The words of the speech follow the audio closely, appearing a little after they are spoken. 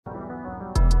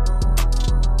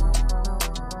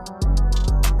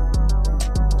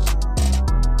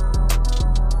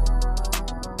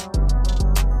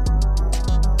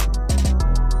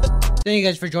Thank you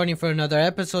guys for joining for another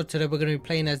episode. Today we're going to be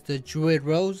playing as the Druid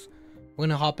Rose. We're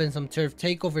going to hop in some turf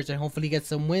takeovers and hopefully get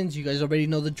some wins. You guys already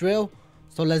know the drill.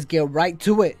 So let's get right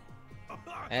to it.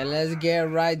 Let's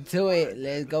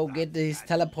go get this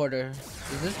teleporter.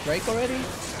 Does this break already?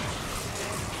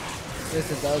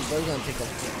 Yes it does, but it's going to take a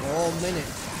whole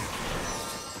minute.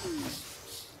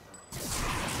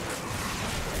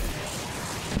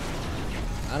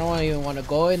 I don't even want to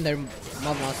go in there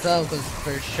by myself because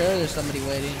for sure there's somebody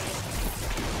waiting.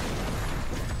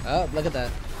 Oh, look at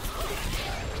that.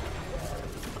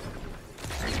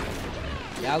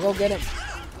 Yeah, I'll go get him.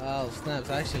 Oh,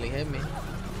 snaps actually hit me.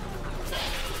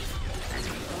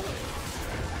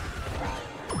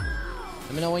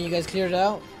 Let me know when you guys cleared it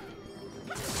out.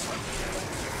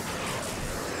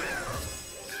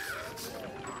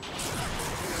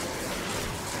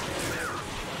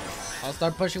 I'll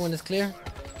start pushing when it's clear.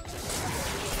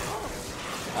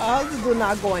 How's this dude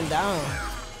not going down?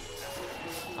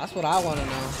 That's what I want to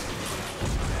know.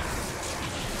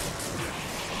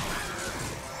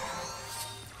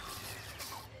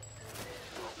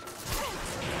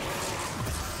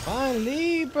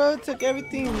 Finally, bro, took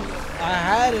everything I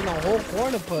had in a whole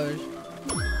corner push.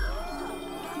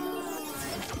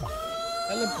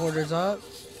 Teleporter's up.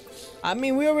 I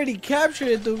mean, we already captured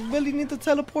it. Do we really need the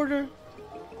teleporter?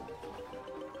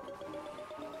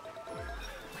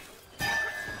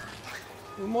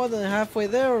 We're more than halfway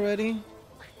there already.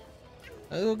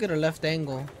 Let's go get a left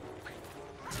angle.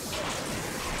 If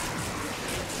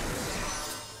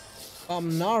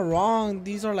I'm not wrong,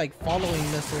 these are like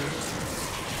following missiles.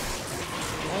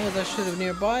 As long as that shit is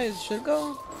nearby, it should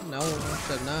go. No, it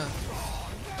should not.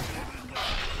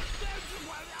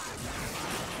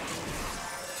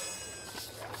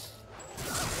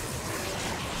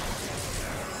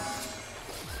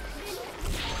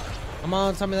 Come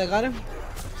on, tell me that got him.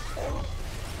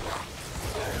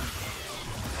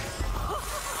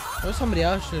 There's somebody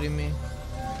else shooting me.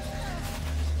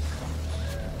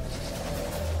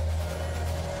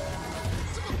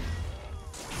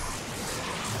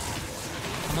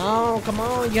 Come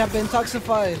on, you have been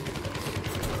toxified.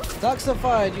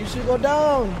 Toxified, you should go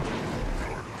down.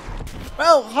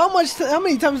 Bro, how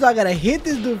many times do I gotta hit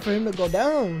this dude for him to go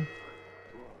down?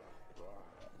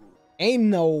 Ain't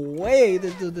no way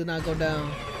this dude did not go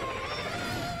down.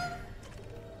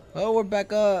 Oh, we're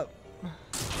back up.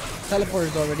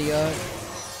 Teleporter's already up.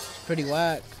 It's pretty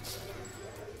whack.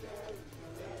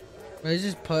 Let's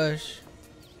just push.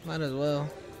 Might as well.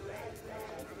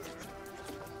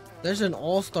 There's an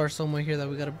all-star somewhere here that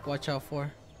we gotta watch out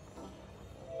for.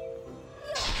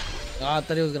 Oh, I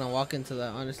thought he was gonna walk into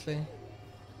that, honestly.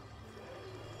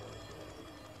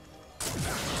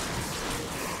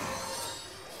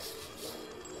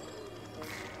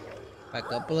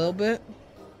 Back up a little bit.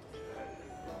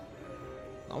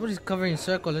 Nobody's covering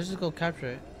circle. Let's just go capture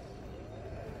it.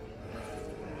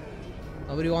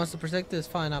 Nobody wants to protect this.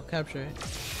 Fine, I'll capture it.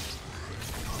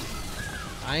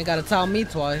 I ain't gotta tell me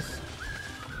twice.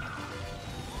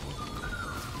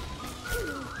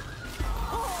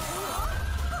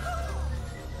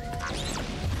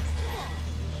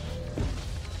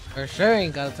 For sure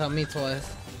ain't gotta tell me twice.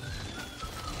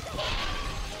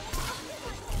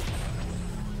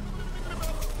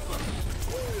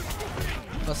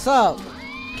 What's up?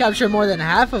 Capture more than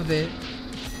half of it.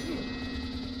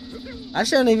 I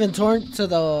shouldn't even turn to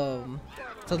the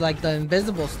like the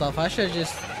invisible stuff. I should have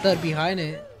just stood behind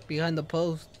it, behind the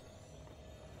post.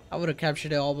 I would have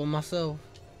captured it all by myself.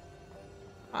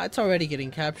 It's already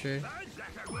getting captured.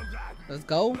 Let's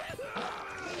go.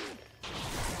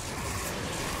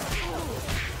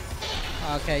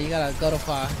 Okay, you gotta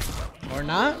Goatifi. Or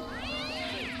not?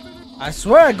 I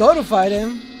swear I Goatified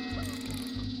him.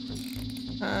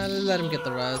 Let's let him get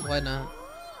the rise. Why not?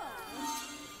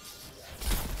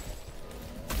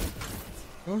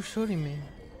 Who's shooting me?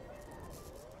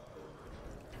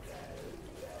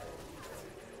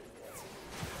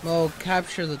 Oh,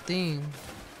 capture the thing.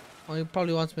 Oh, he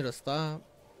probably wants me to stop.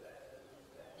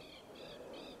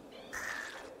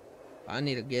 I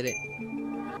need to get it.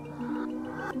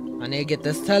 I need to get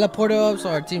this teleporter up so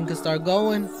our team can start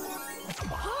going.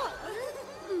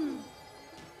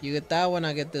 You get that one,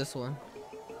 I get this one.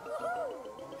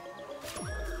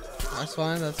 That's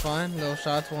fine, that's fine. Little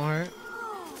shots won't hurt.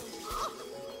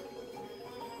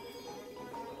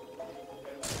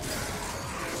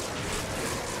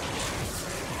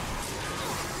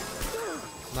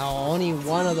 Now only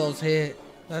one of those hit.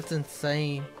 That's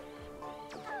insane.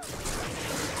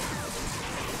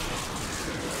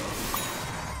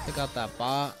 Check out that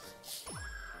bot.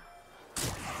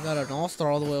 Got an all-star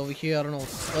all the way over here. I don't know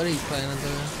what he's planning to do.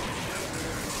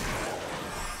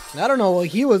 I don't know what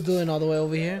he was doing all the way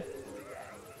over here.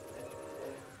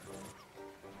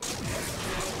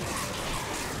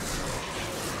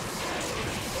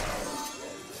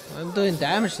 I'm doing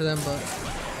damage to them, but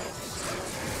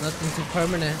nothing too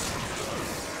permanent.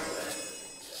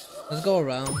 Let's go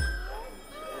around.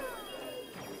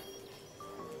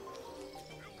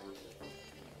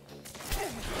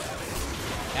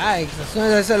 Yikes, as soon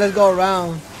as I said let's go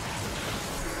around.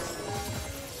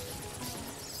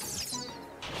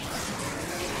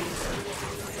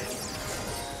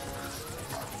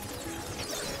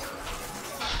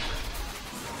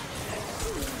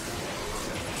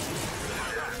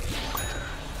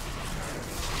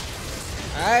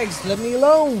 Yikes, let me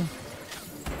alone.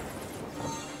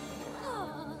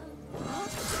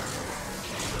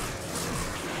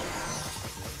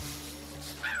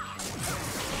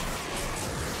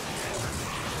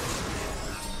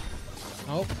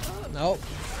 Nope, nope.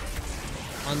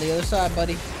 On the other side,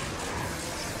 buddy.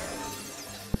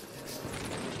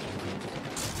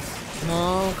 Come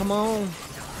on, come on.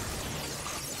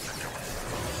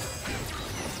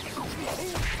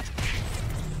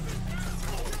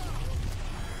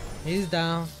 He's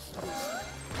down.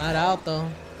 Not out though.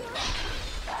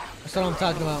 That's what I'm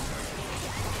talking about.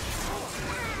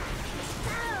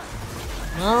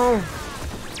 No.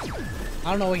 I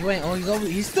don't know where he went. Oh, he's over.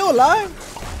 He's still alive.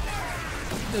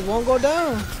 Just won't go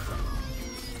down.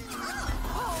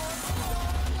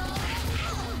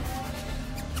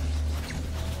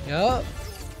 Yup.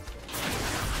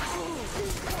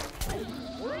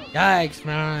 Yikes,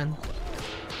 man.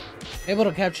 Able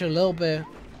to capture a little bit.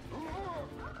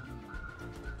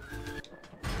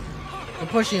 We're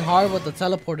pushing hard with the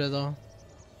teleporter though.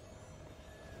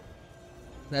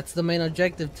 That's the main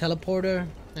objective, teleporter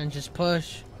and just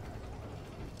push.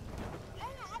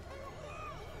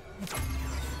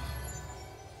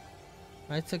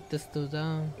 I took this dude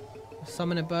down.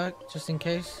 Summon it back just in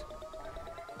case.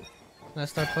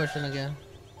 Let's start pushing again.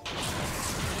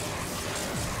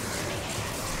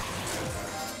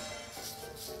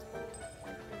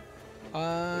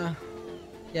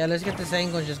 Yeah, let's get this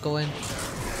angle and just go in.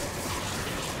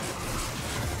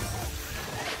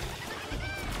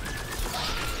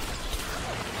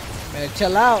 Better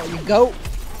chill out, you goat.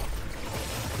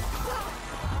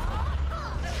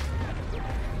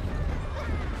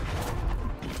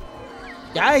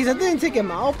 Guys, I didn't take him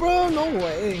out, bro. No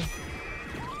way.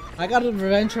 I got a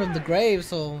revenge from the grave,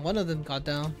 so one of them got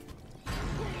down.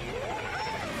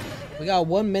 We got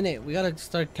 1 minute. We gotta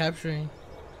start capturing.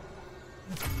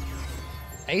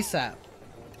 ASAP.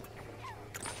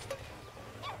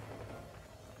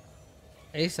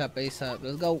 ASAP, ASAP.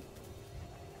 Let's go.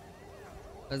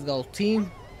 Let's go,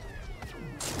 team.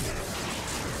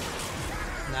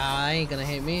 Nah, I ain't gonna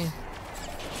hit me.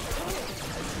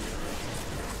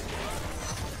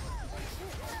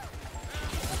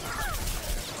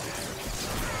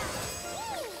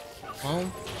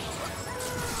 Home.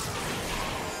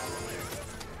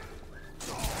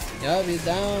 Yup, he's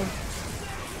down.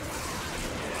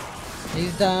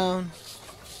 He's down.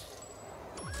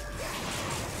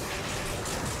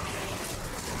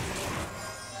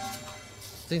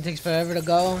 Thing takes forever to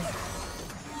go.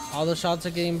 All the shots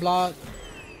are getting blocked.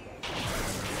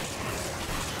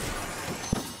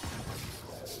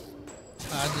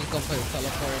 I just go play the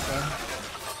teleporter, bro.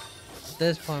 At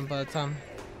this point, by the time.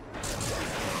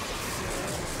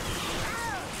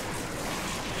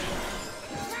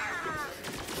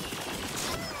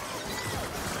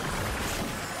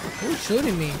 Who's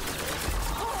shooting me?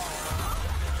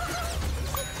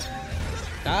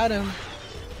 Got him.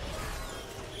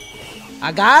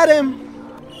 I got him.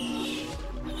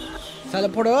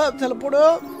 Teleporter up, teleporter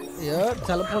up. Yep,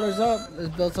 teleporter's up.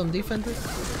 Let's build some defenses.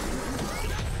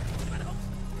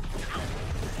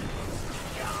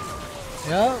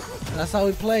 Yep, that's how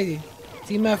we play.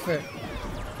 Team effort.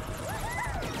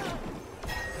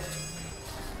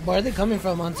 Where are they coming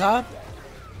from? On top?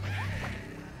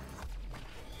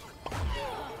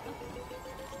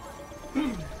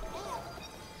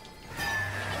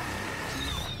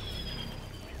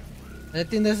 I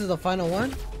think this is the final one.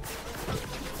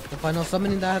 The final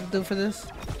summoning that I have to do for this.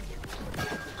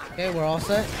 Okay, we're all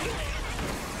set.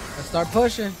 Let's start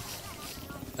pushing.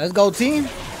 Let's go, team.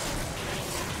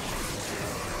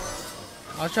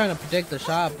 I was trying to predict the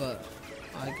shot, but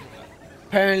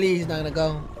apparently he's not gonna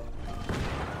go.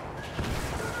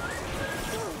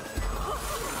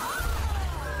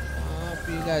 Oh,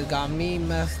 you guys got me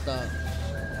messed up.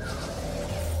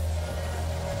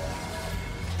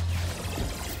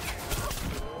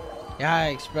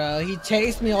 Yikes, bro. He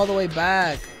chased me all the way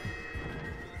back.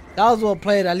 That was well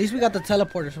played. At least we got the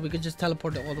teleporter, so we could just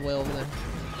teleport it all the way over there.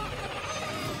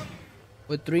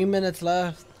 With 3 minutes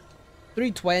left.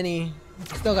 3:20.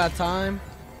 Still got time.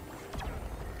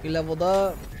 We leveled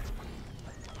up.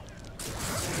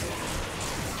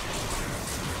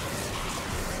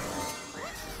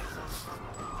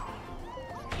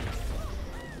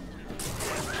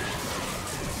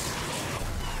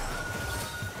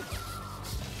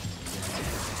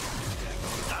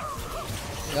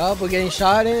 Yup, we're getting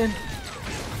shot in.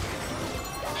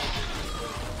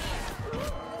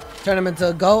 Turn him into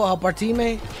a goat, help our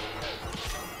teammate.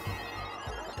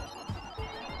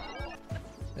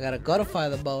 I gotta Goatifi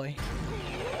the boy.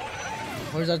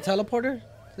 Where's our teleporter?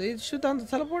 Did they shoot down the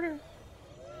teleporter?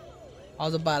 I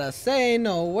was about to say,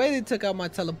 no way they took out my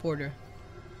teleporter.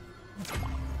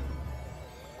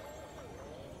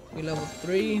 We level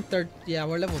 3. Yeah,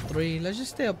 we're level 3. Let's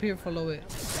just stay up here for a little bit.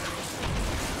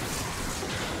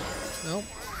 Nope.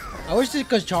 I wish it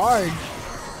could charge.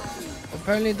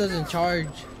 Apparently it doesn't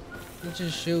charge. It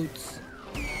just shoots.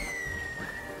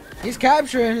 He's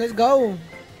capturing. Let's go.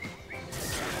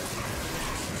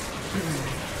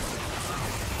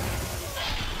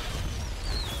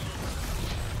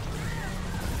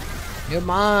 You're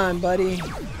mine, buddy.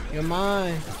 You're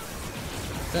mine.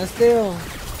 Stand still.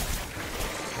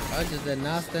 I just did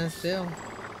not stand still.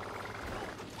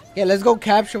 Yeah, let's go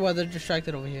capture while they're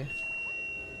distracted over here.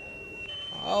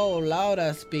 Oh, loud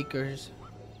ass speakers.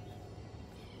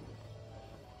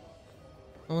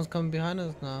 Someone's coming behind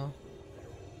us now.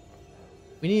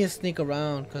 We need to sneak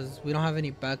around because we don't have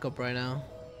any backup right now.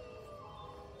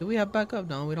 Do we have backup?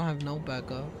 No, we don't have no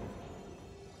backup.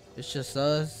 It's just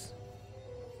us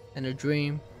and a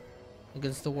dream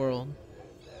against the world.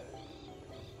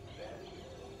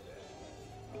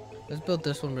 Let's build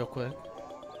this one real quick.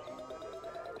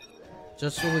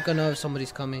 Just so we can know if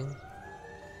somebody's coming.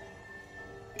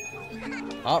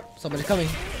 Oh, somebody's coming.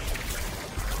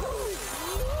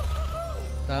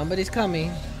 Somebody's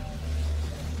coming.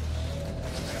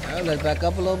 Alright, let's back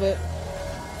up a little bit.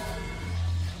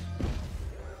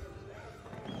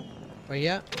 Where you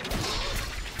at?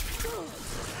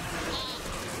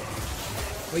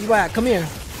 Where you at? Come here.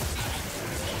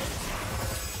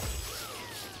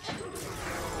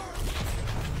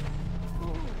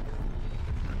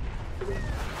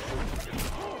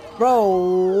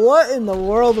 Bro, what in the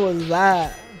world was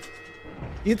that?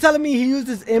 You telling me he used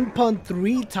his imp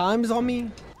 3 times on me?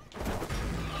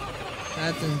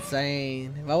 That's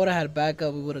insane. If I would have had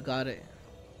backup, we would have got it.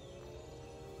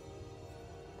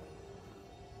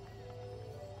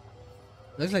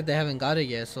 Looks like they haven't got it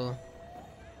yet, so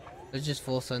let's just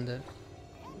full send it.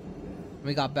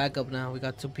 We got backup now. We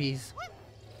got 2 Ps.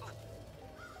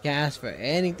 Can't ask for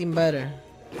anything better.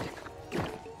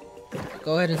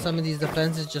 Go ahead and summon these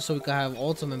defenses just so we can have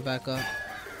ultimate backup.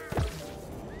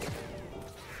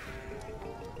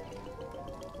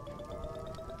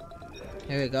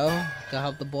 Here we go. Gotta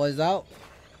help the boys out.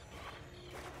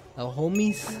 The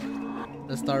homies.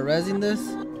 Let's start rezzing this.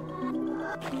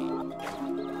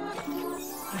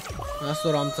 That's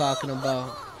what I'm talking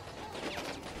about.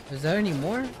 Is there any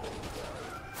more?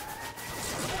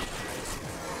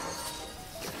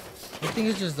 I think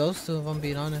it's just those 2 if I'm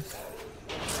being honest.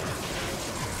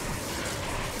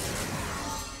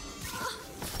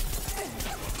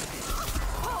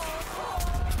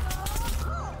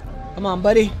 Come on,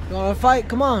 buddy. You wanna fight?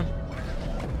 Come on.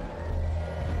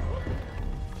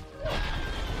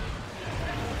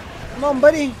 Come on,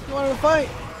 buddy. You wanna fight?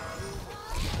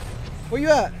 Where you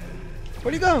at?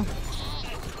 Where'd you go?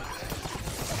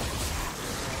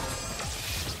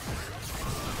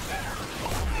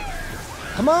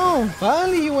 Come on.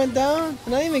 Finally, he went down.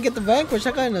 And I didn't even get the vanquish.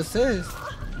 I got an assist.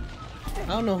 I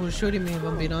don't know who's shooting me, if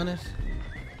I'm being honest.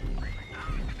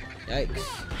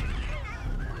 Yikes.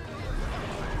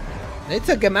 They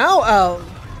took him out.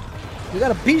 We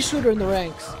got a pea shooter in the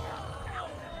ranks.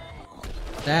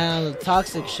 Damn, the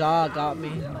toxic shot got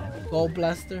me. Gold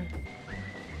blaster.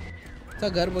 It's all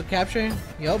good. We're capturing.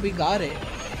 Yo, we got it.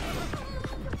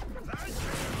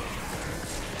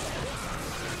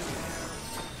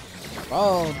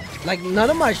 Bro, like none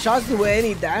of my shots do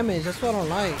any damage. That's what I don't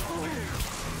like.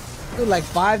 Do like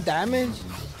 5 damage.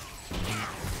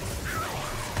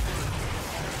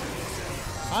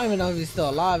 I don't even know if he's still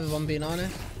alive, if I'm being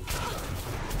honest.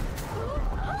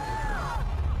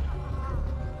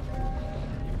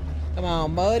 Come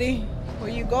on, buddy. Where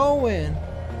you going?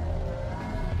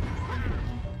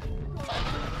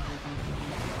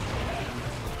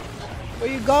 Where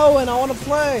you going? I want to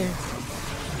play.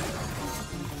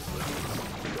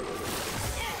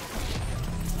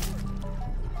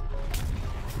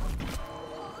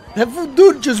 That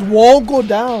dude just won't go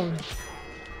down.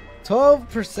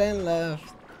 12% left.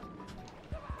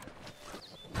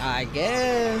 I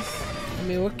guess. I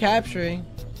mean, we're capturing.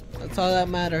 That's all that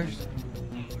matters.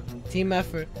 Team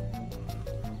effort.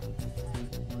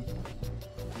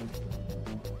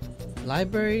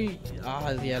 Library? Ah,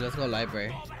 yeah, let's go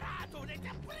library.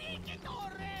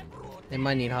 They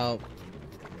might need help.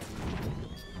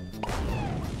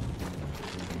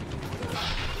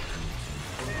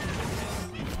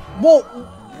 Whoa!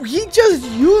 He just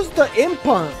used the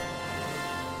impunk.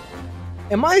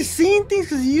 Am I seeing things?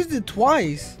 Because he used it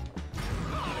twice.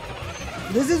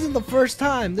 This isn't the first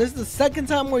time. This is the second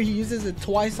time where he uses it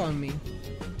twice on me.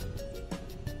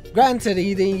 Granted,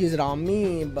 he didn't use it on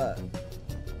me, but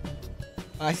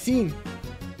I seen.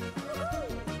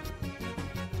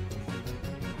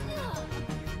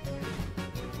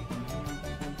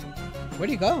 Where'd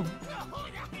he go?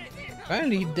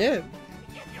 Apparently he dipped.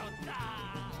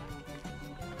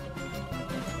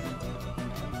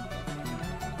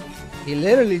 He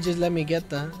literally just let me get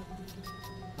that.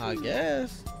 I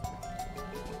guess.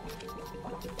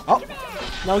 Oh,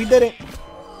 no, he didn't.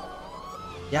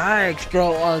 Yikes,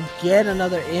 bro. Get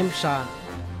another imp shot.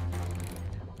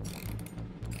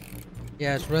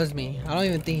 Yeah, it's res me. I don't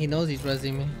even think he knows he's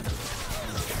resing me.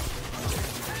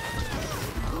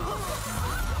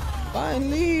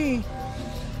 Finally.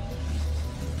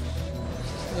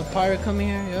 There's a pirate coming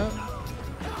here. Yep.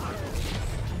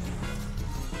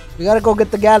 We gotta go get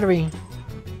the gallery.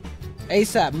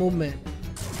 ASAP movement.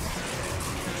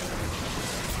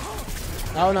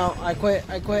 Oh no, I quit.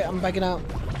 I'm backing out.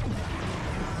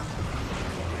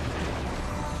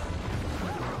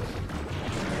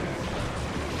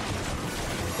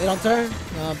 They don't turn?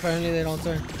 No, apparently they don't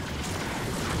turn.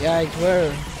 Yikes,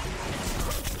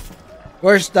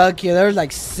 we're stuck here. There's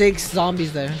like 6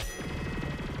 zombies there.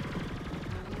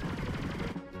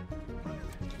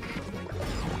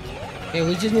 Okay,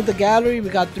 we just need the gallery. We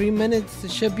got 3 minutes.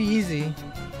 It should be easy.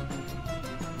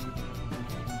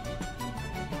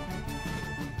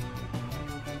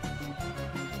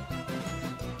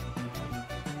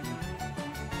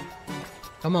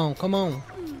 Come on, come on.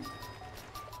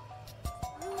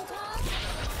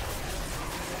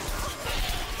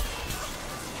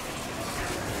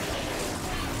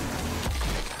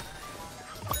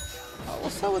 Oh,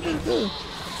 what's up with this dude?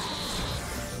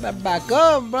 Better back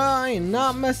up, bro. I ain't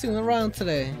not messing around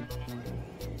today.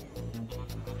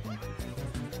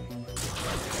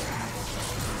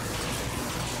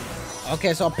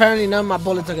 Okay, so apparently none of my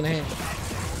bullets are gonna hit.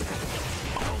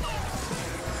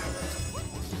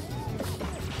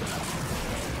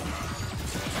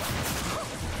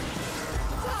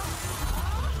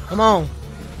 Come on.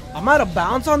 I'm out of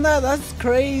bounds on that? That's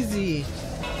crazy.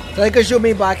 So they can shoot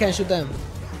me, but I can't shoot them.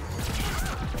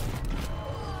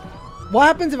 What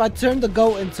happens if I turn the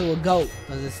goat into a goat?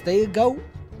 Does it stay a goat?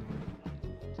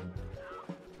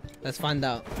 Let's find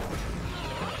out.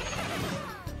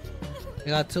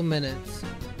 We got 2 minutes.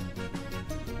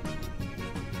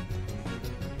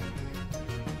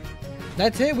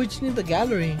 That's it. We just need the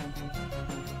gallery.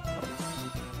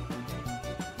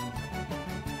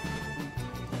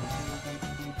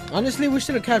 Honestly, we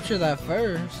should have captured that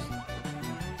first.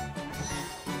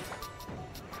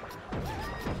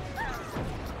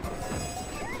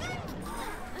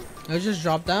 Let's just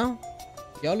drop down.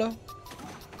 YOLO.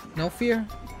 No fear.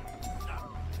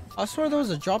 I swear there was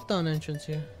a drop down entrance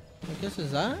here. I guess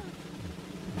is that?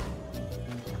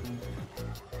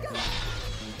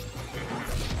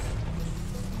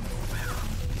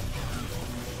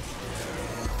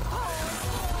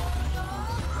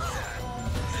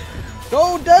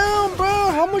 Go down, bro!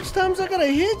 How much times I gotta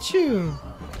hit you?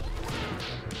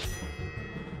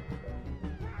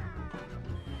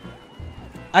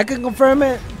 I can confirm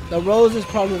it. The Rose is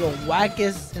probably the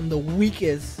wackest and the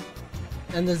weakest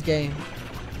in this game.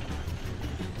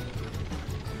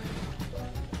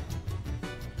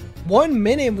 1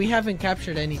 minute, we haven't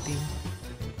captured anything.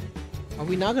 Are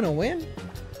we not gonna win?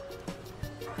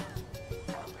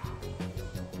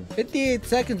 58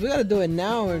 seconds. We gotta do it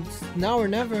now, or it's now or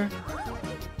never.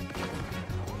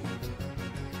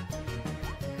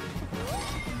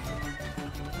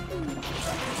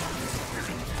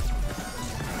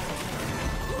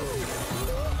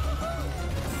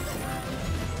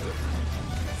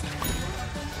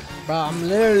 Bro, I'm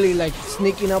literally like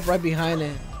sneaking up right behind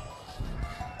it.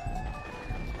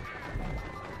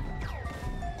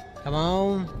 Come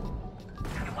on.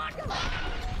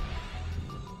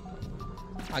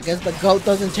 I guess the goat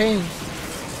doesn't change.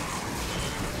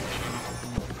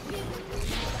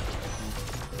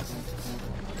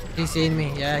 He's seen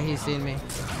me. Yeah, he's seen me.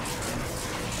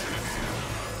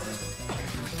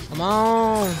 Come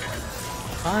on.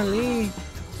 Finally.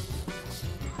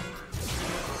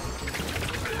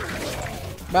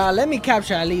 Bro, let me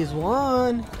capture at least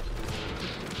one.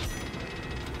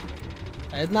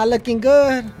 It's not looking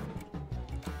good.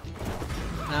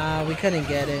 Nah, we couldn't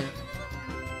get it.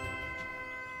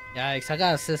 Yikes, I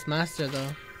got assist master though.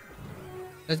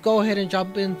 Let's go ahead and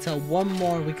jump into one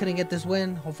more. We couldn't get this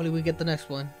win. Hopefully we get the next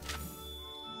one.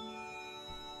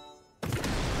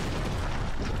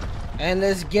 And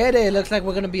let's get it. Looks like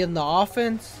we're going to be in the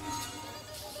offense.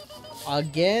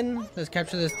 Again. Let's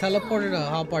capture this teleporter to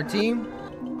help our team.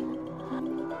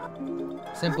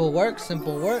 Simple work,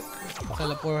 simple work.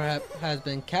 Teleporter has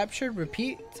been captured.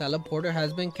 Repeat, teleporter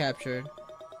has been captured.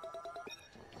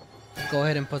 Go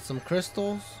ahead and put some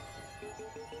crystals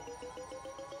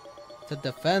to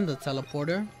defend the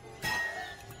teleporter.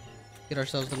 Get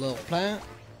ourselves a little plant.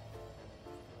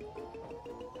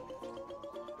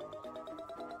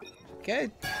 Okay,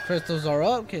 crystals are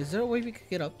up. Okay, is there a way we could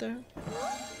get up there?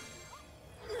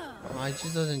 Oh, it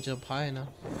just doesn't jump high enough.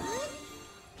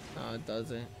 No, it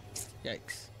doesn't.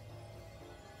 Yikes.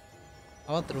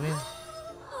 How about through here?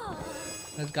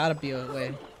 There's gotta be a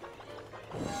way.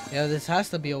 Yeah, this has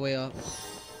to be a way up.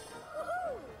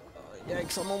 Oh,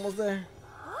 yikes, I'm almost there.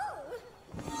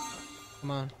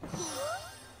 Come on.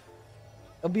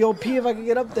 It'll be OP if I can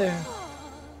get up there.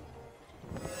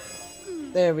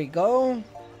 There we go.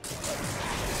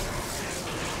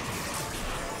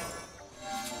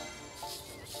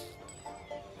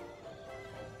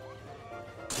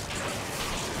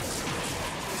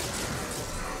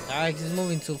 Yikes, he's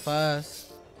moving too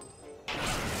fast.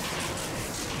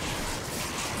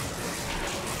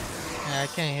 Yeah, I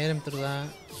can't hit him through that.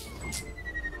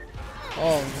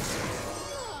 Oh,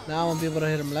 now I won't be able to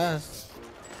hit him last.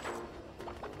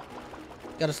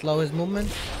 Gotta slow his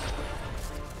movement.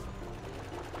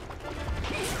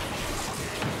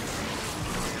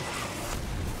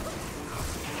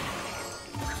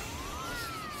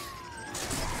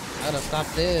 Gotta stop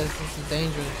this. This is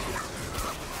dangerous.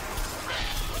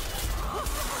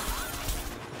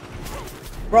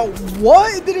 Bro,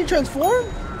 what? It didn't transform?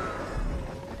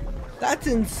 That's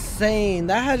insane.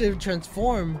 That had to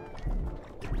transform.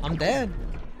 I'm dead.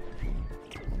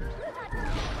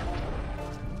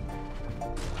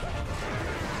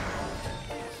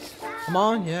 Come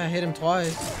on. Yeah, I hit him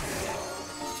twice.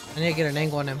 I need to get an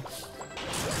angle on him.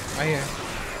 Right here.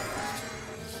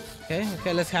 Okay,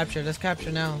 okay, let's capture. Let's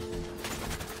capture now.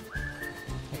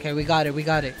 Okay, we got it. We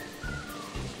got it.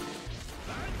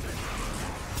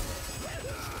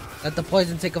 Let the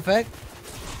poison take effect.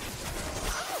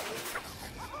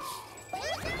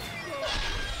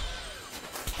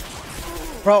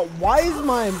 Bro, why is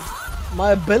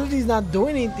my abilities not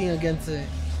doing anything against it?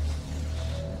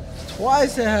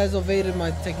 Twice it has evaded my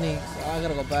techniques. Oh, I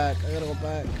gotta go back. I gotta go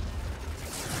back.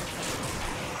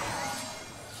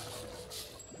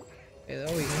 Okay,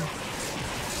 there we go.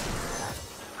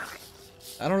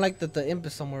 I don't like that the imp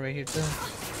is somewhere right here too.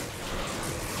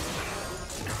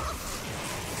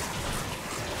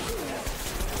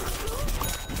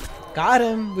 Got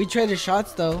him. We traded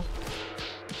shots though.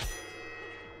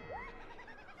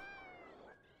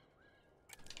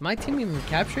 My team even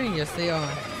capturing? Yes, they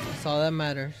are. That's all that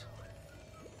matters.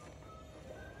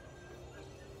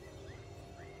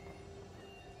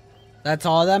 That's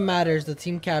all that matters. The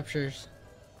team captures.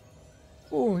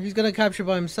 Ooh, he's gonna capture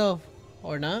by himself.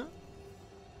 Or not?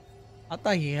 I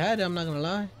thought he had it, I'm not gonna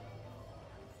lie.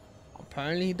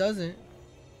 Apparently he doesn't.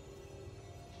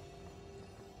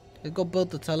 Let's go build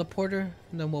the teleporter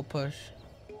and then we'll push.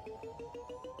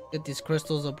 Get these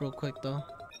crystals up real quick though.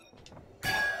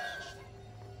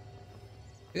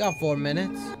 We got 4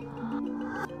 minutes.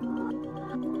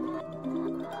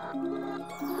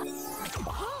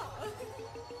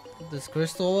 Put this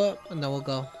crystal up and then we'll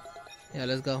go. Yeah,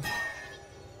 let's go.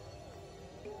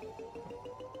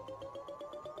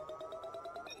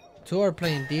 Two are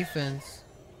playing defense,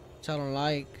 which I don't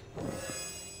like.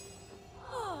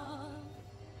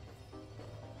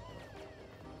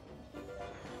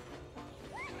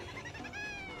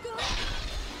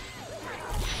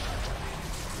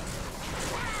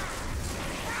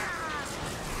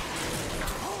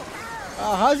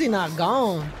 Oh, how's he not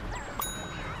gone?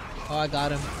 Oh, I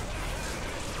got him.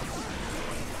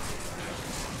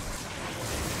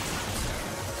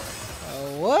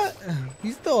 What?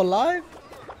 He's still alive?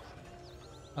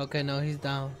 Okay, no, he's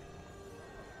down.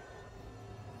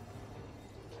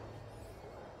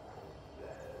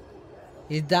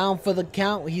 He's down for the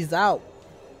count. He's out.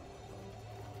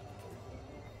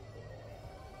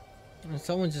 And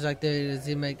someone just like there.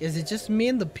 Is it just me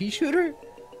and the pea shooter?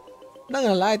 I'm not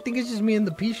gonna lie, I think it's just me and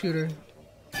the pea shooter.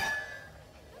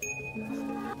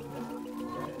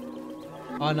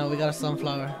 Oh no, we got a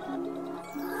sunflower.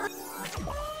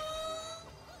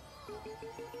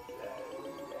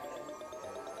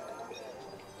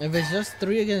 If it's just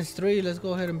 3 against 3, let's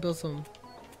go ahead and build some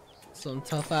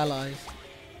tough allies.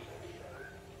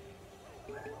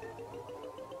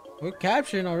 We're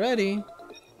capturing already.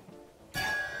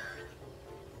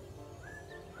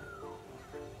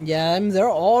 Yeah, I mean, they're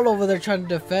all over there trying to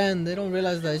defend. They don't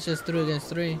realize that it's just 3 against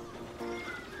 3.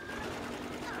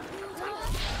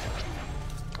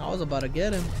 I was about to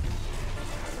get him.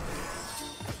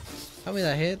 Tell me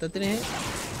that hit. That didn't hit?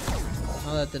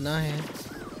 No, that did not hit.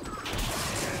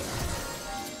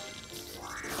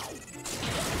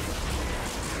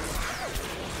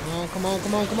 Come on,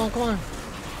 come on, come on, come on.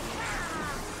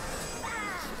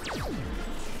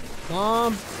 Come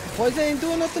on. Poison ain't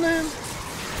doing nothing to him.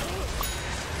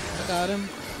 I got him.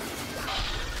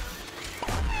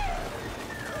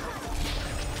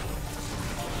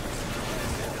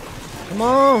 Come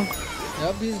on.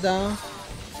 Yep, he's down.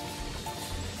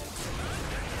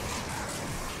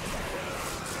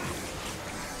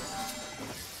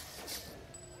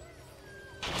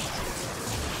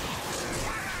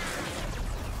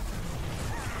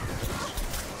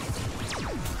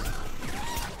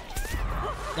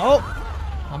 Nope.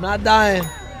 I'm not dying.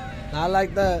 Not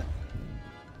like that.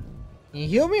 Can you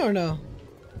heal me or no?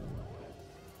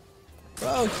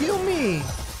 Bro, heal me.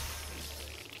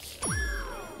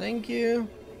 Thank you.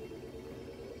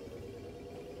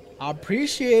 I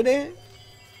appreciate it.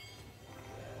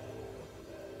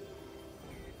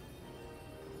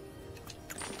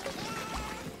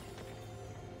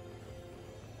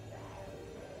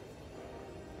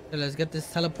 Okay, let's get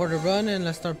this teleporter running and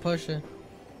let's start pushing.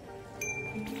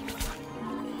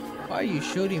 Why are you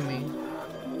shooting me?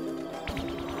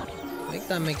 Make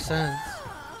that make sense.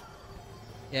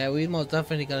 Yeah, we most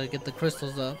definitely gotta get the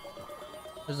crystals up.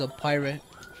 There's a pirate.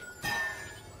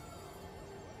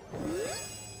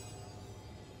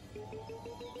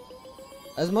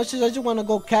 As much as I just want to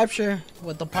go capture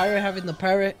with the pirate having the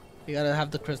parrot, you gotta have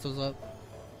the crystals up.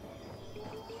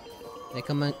 They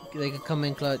can come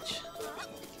in clutch.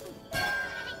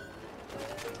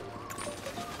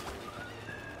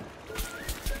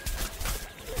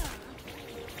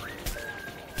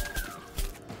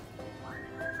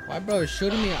 Why bro is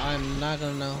shooting me? I'm not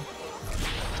gonna know.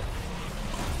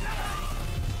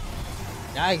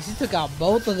 Yikes, he took out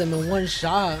both of them in one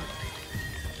shot.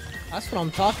 That's what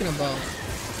I'm talking about.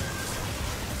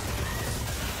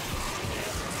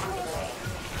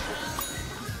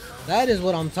 That is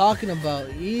what I'm talking about.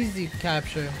 Easy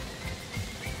capture.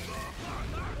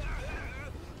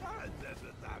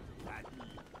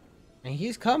 And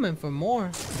he's coming for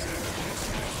more.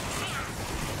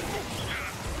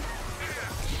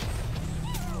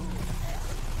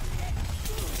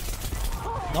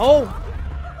 No!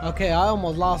 Okay, I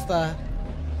almost lost that.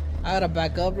 I gotta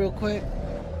back up real quick.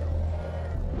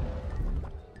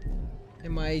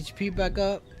 Get my HP back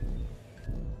up.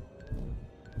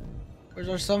 Where's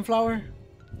our sunflower?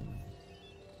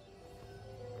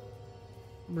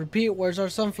 Repeat, where's our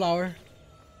sunflower?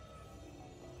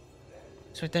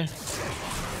 It's right there.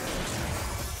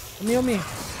 Come heal me.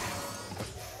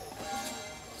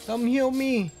 Come heal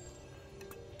me.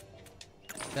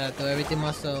 Gotta do everything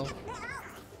myself.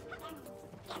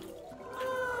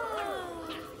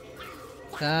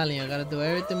 I gotta do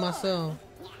everything myself.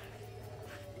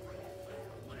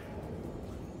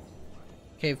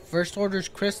 Okay, first order's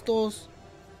crystals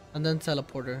and then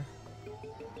teleporter.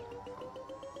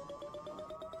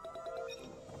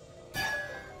 Go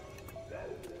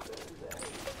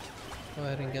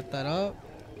ahead and get that up.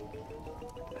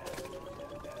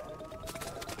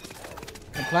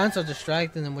 The plants are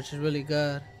distracting them, which is really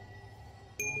good.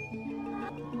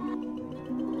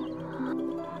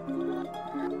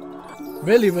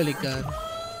 Really, really good.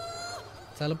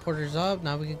 Teleporter's up.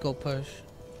 Now we can go push.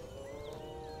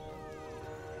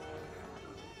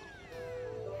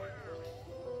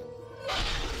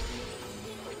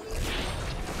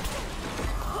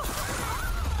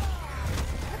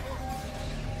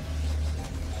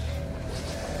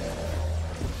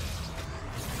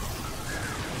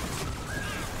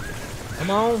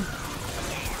 Come on.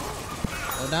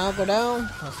 Go down, go down.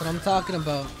 That's what I'm talking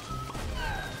about.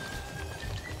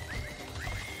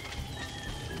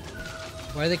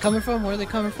 Where are they coming from? Where are they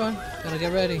coming from? Gotta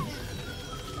get ready.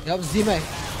 Yup, Z-Mate.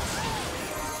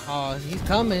 Oh, he's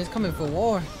coming. He's coming for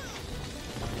war.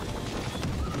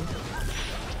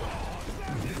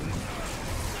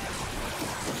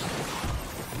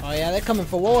 Oh yeah, they're coming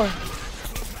for war.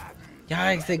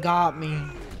 Yikes, they got me.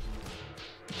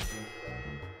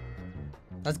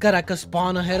 That's good. I could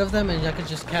spawn ahead of them and I could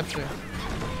just capture.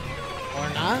 Or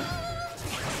not.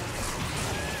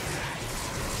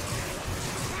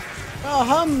 Oh,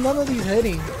 how none of these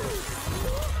hitting?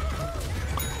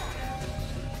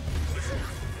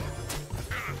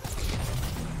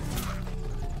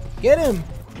 Get him!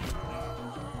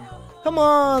 Come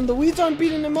on, the weeds aren't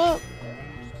beating him up.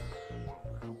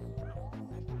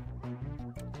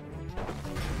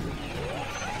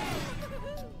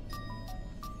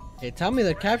 Hey, tell me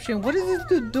they're capturing. What is this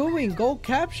dude doing? Go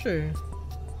capture.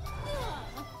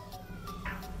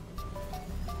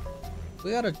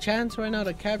 We got a chance right now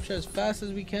to capture as fast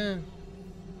as we can.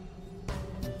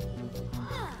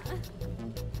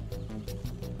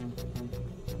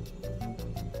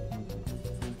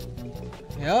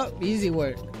 Yep, easy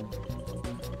work.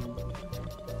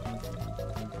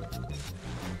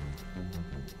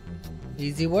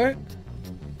 Easy work.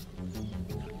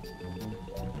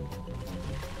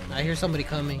 I hear somebody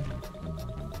coming.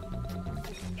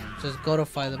 Just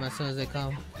Goatifi them as soon as they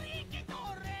come.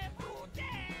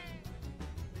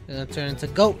 They're gonna turn into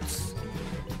goats.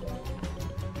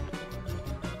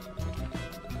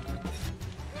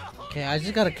 Okay, I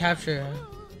just gotta capture.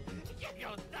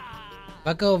 If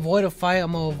I can avoid a fight,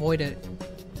 I'm gonna avoid it.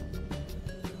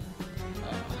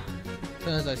 As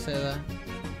soon as I say that.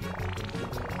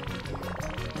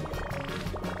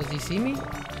 Does he see me?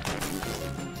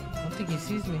 I don't think he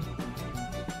sees me.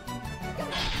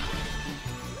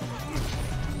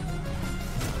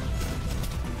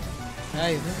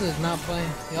 Hey, this is not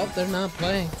playing. Yup, they're not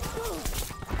playing.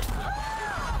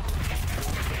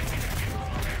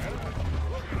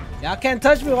 Y'all can't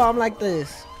touch me while I'm like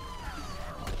this.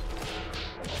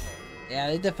 Yeah,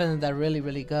 they defended that really,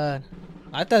 really good.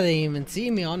 I thought they didn't even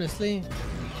see me, honestly.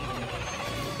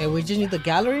 Okay, we just need the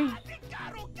gallery?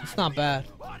 It's not bad.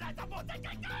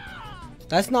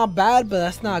 That's not bad, but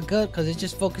that's not good because it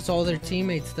just focused all their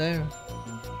teammates there.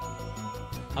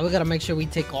 Now we gotta make sure we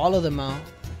take all of them out.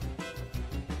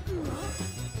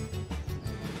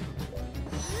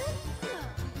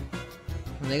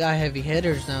 And they got heavy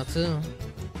hitters now too.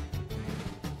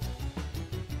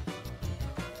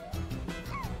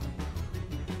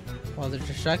 While they're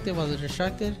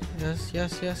distracted, Yes,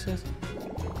 yes, yes, yes.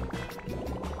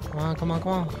 Come on, come on,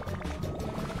 come on.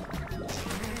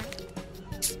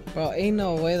 Bro, ain't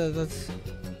no way that's...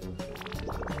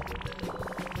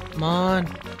 Come on.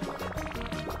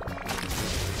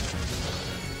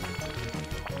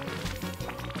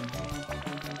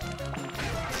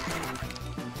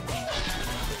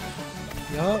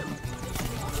 Yup.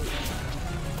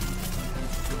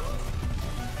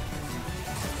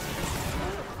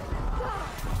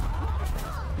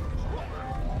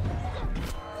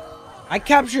 I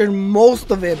captured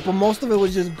most of it, but most of it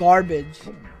was just garbage.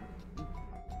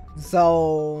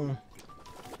 So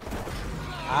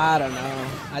I don't know.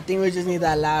 I think we just need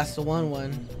that last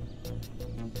one.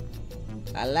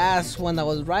 That last one that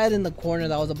was right in the corner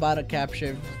that was about to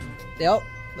capture. Yep,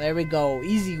 there we go.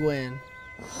 Easy win.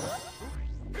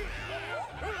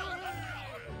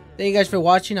 Thank you guys for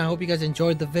watching. I hope you guys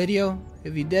enjoyed the video.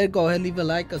 If you did, go ahead, leave a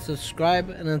like, a subscribe,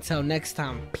 and until next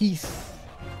time, peace.